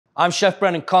I'm Chef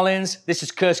Brendan Collins, this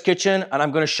is 𝗙𝗢𝗟𝗧𝗏𝗧 Kitchen, and I'm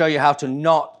gonna show you how to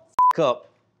not f up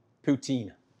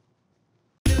poutine.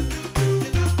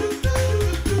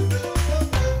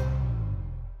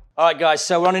 All right, guys,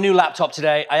 so we're on a new laptop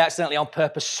today. I accidentally on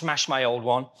purpose smashed my old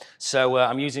one, so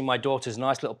I'm using my daughter's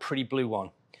nice little pretty blue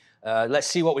one. Let's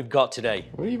see what we've got today.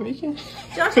 What are you making?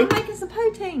 Josh, I'm making some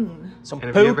poutine. Some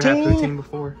Have poutine? you ever had poutine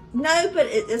before? No, but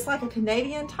it's like a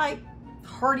Canadian type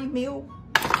hearty meal.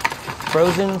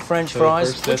 Frozen French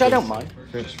fries, which I don't mind,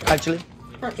 actually.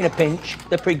 In a pinch.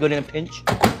 They're pretty good in a pinch.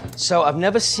 So I've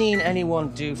never seen anyone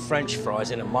do French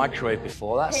fries in a microwave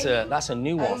before. That's a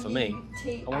new one for me.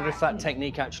 I wonder if that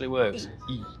technique actually works.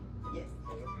 Yes.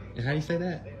 And how do you say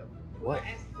that? What?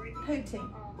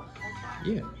 Poutine.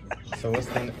 Yeah. So what's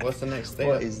the next step?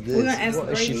 What is this? We're gonna add some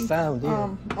What has she gravy found here?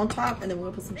 on top, and then we're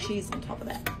gonna put some cheese on top of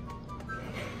that.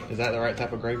 Is that the right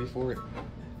type of gravy for it?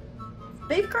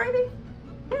 Beef gravy?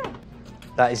 Yeah.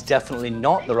 That is definitely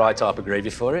not the right type of gravy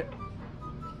for it.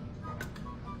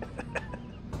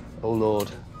 Oh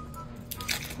Lord.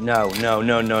 No, no,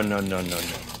 no, no, no, no, no, no.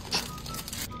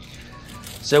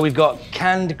 So we've got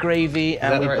canned gravy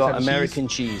and we've got American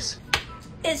cheese.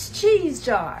 It's cheese,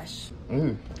 Josh.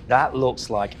 Ooh. That looks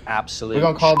like absolute We're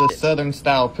gonna call shit. this Southern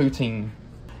style poutine.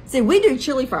 See, we do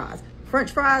chili fries.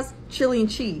 French fries, chili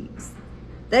and cheese.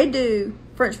 They do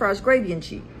French fries, gravy and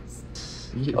cheese.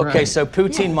 Okay, Right. so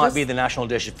poutine Yeah, might be the national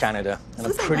dish of Canada, and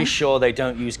I'm the same pretty thing. sure they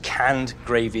don't use canned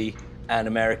gravy and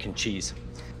American cheese.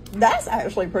 That's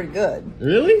actually pretty good.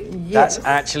 Really? That's Yes.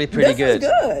 actually pretty This good. is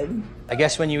good. I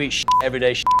guess when you eat shit every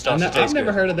day, shit starts to taste I've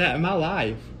never good. heard of that in my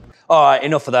life. All right,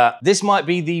 enough of that. This might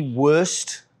be the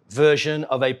worst version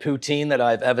of a poutine that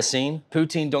I've ever seen.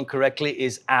 Poutine done correctly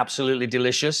is absolutely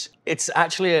delicious. It's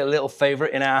actually a little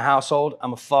favorite in our household.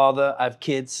 I'm a father, I have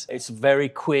kids. It's a very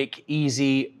quick,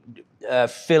 easy,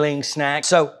 filling snack.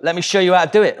 So let me show you how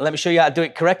to do it. Let me show you how to do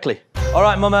it correctly. All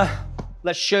right, mama,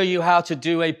 let's show you how to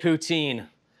do a poutine.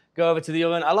 Go over to the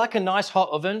oven. I like a nice hot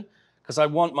oven because I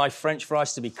want my French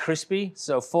fries to be crispy.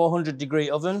 So 400-degree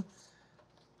oven.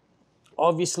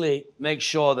 Obviously, make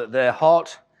sure that they're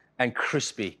hot and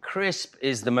crispy. Crisp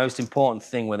is the most important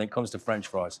thing when it comes to French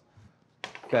fries.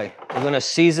 Okay, we're gonna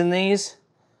season these.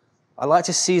 I like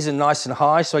to season nice and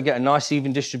high so I get a nice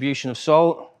even distribution of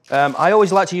salt. I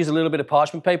always like to use a little bit of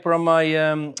parchment paper on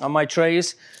my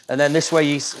trays, and then this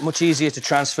way it's much easier to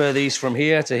transfer these from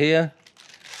here to here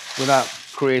without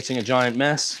creating a giant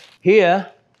mess. Here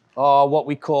are what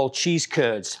we call cheese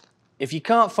curds. If you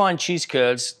can't find cheese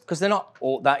curds, because they're not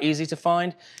all that easy to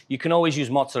find, you can always use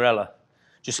mozzarella.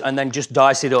 And then just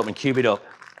dice it up and cube it up.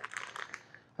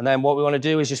 And then what we want to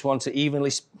do is just want to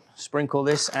evenly sprinkle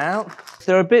this out. If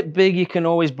they're a bit big, you can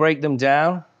always break them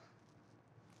down.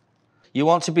 You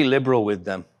want to be liberal with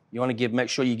them. You want to make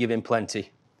sure you give in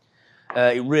plenty.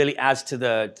 It really adds to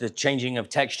the changing of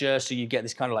texture, so you get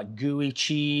this kind of like gooey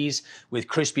cheese with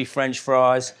crispy French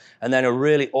fries, and then a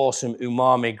really awesome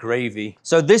umami gravy.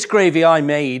 So this gravy I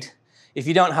made, if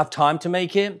you don't have time to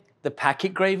make it, the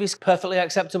packet gravy is perfectly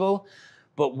acceptable.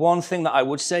 But one thing that I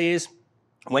would say is,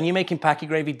 when you're making packet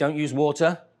gravy, don't use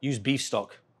water, use beef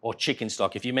stock or chicken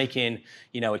stock. If you're making,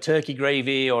 a turkey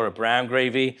gravy or a brown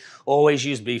gravy, always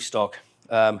use beef stock.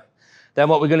 Then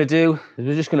what we're gonna do is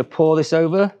we're just gonna pour this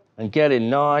over and get it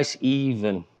nice,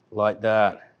 even, like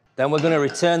that. Then we're gonna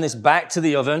return this back to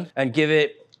the oven and give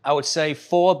it, I would say,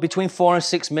 between 4 and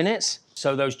 6 minutes,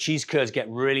 so those cheese curds get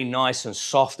really nice and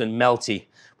soft and melty.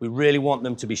 We really want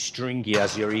them to be stringy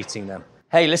as you're eating them.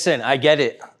 Hey, listen, I get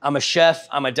it. I'm a chef,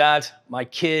 I'm a dad. My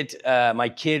kids,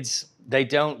 they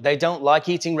don't like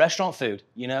eating restaurant food,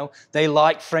 They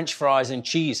like French fries and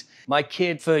cheese. My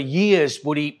kid for years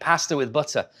would eat pasta with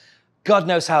butter. God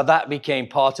knows how that became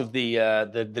part of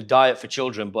the diet for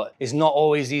children, but it's not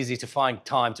always easy to find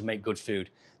time to make good food.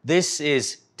 This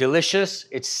is delicious,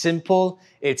 it's simple,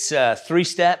 it's 3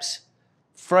 steps.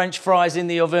 French fries in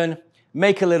the oven,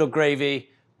 make a little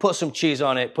gravy, put some cheese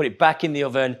on it, put it back in the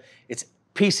oven. It's a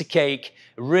piece of cake,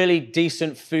 really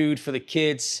decent food for the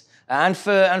kids and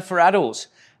for adults.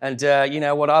 And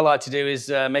what I like to do is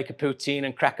make a poutine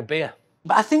and crack a beer.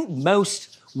 But I think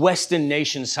most Western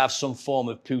nations have some form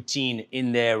of poutine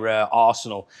in their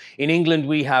arsenal. In England,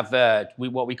 we have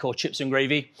what we call chips and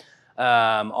gravy.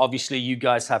 Obviously, you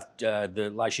guys have,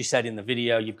 like she said in the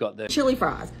video, you've got the Chili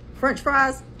fries. French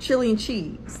fries, chili and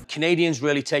cheese. Canadians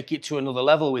really take it to another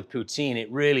level with poutine.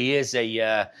 It really is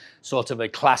a sort of a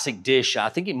classic dish. I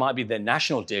think it might be the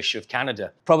national dish of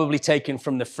Canada. Probably taken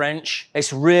from the French.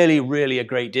 It's really, really a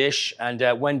great dish. And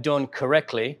when done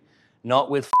correctly,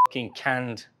 not with fucking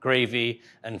canned gravy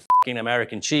and fucking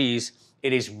American cheese,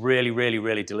 it is really, really,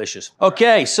 really delicious.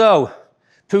 Okay, so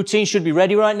Poutine should be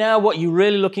ready right now. What you're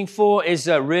really looking for is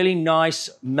a really nice,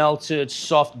 melted,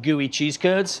 soft, gooey cheese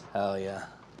curds. Hell yeah.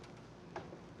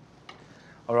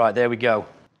 All right, there we go.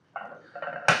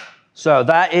 So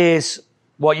that is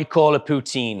what you call a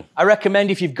poutine. I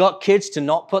recommend if you've got kids to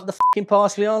not put the fucking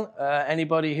parsley on.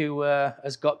 Anybody who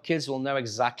has got kids will know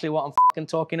exactly what I'm fucking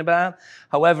talking about.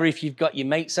 However, if you've got your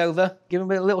mates over, give them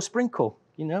a little sprinkle,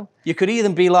 you know? You could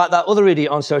even be like that other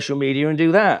idiot on social media and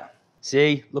do that.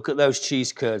 See, look at those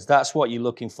cheese curds. That's what you're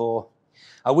looking for.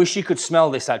 I wish you could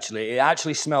smell this actually. It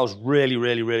actually smells really,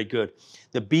 really, really good.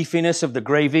 The beefiness of the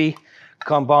gravy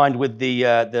combined with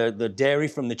the dairy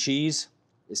from the cheese,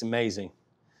 it's amazing.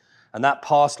 And that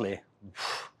parsley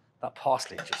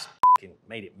just fucking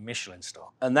made it Michelin star.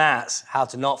 And that's how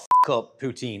to not fuck up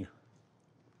poutine.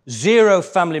 0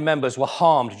 family members were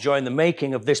harmed during the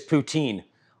making of this poutine.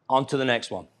 On to the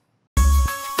next one.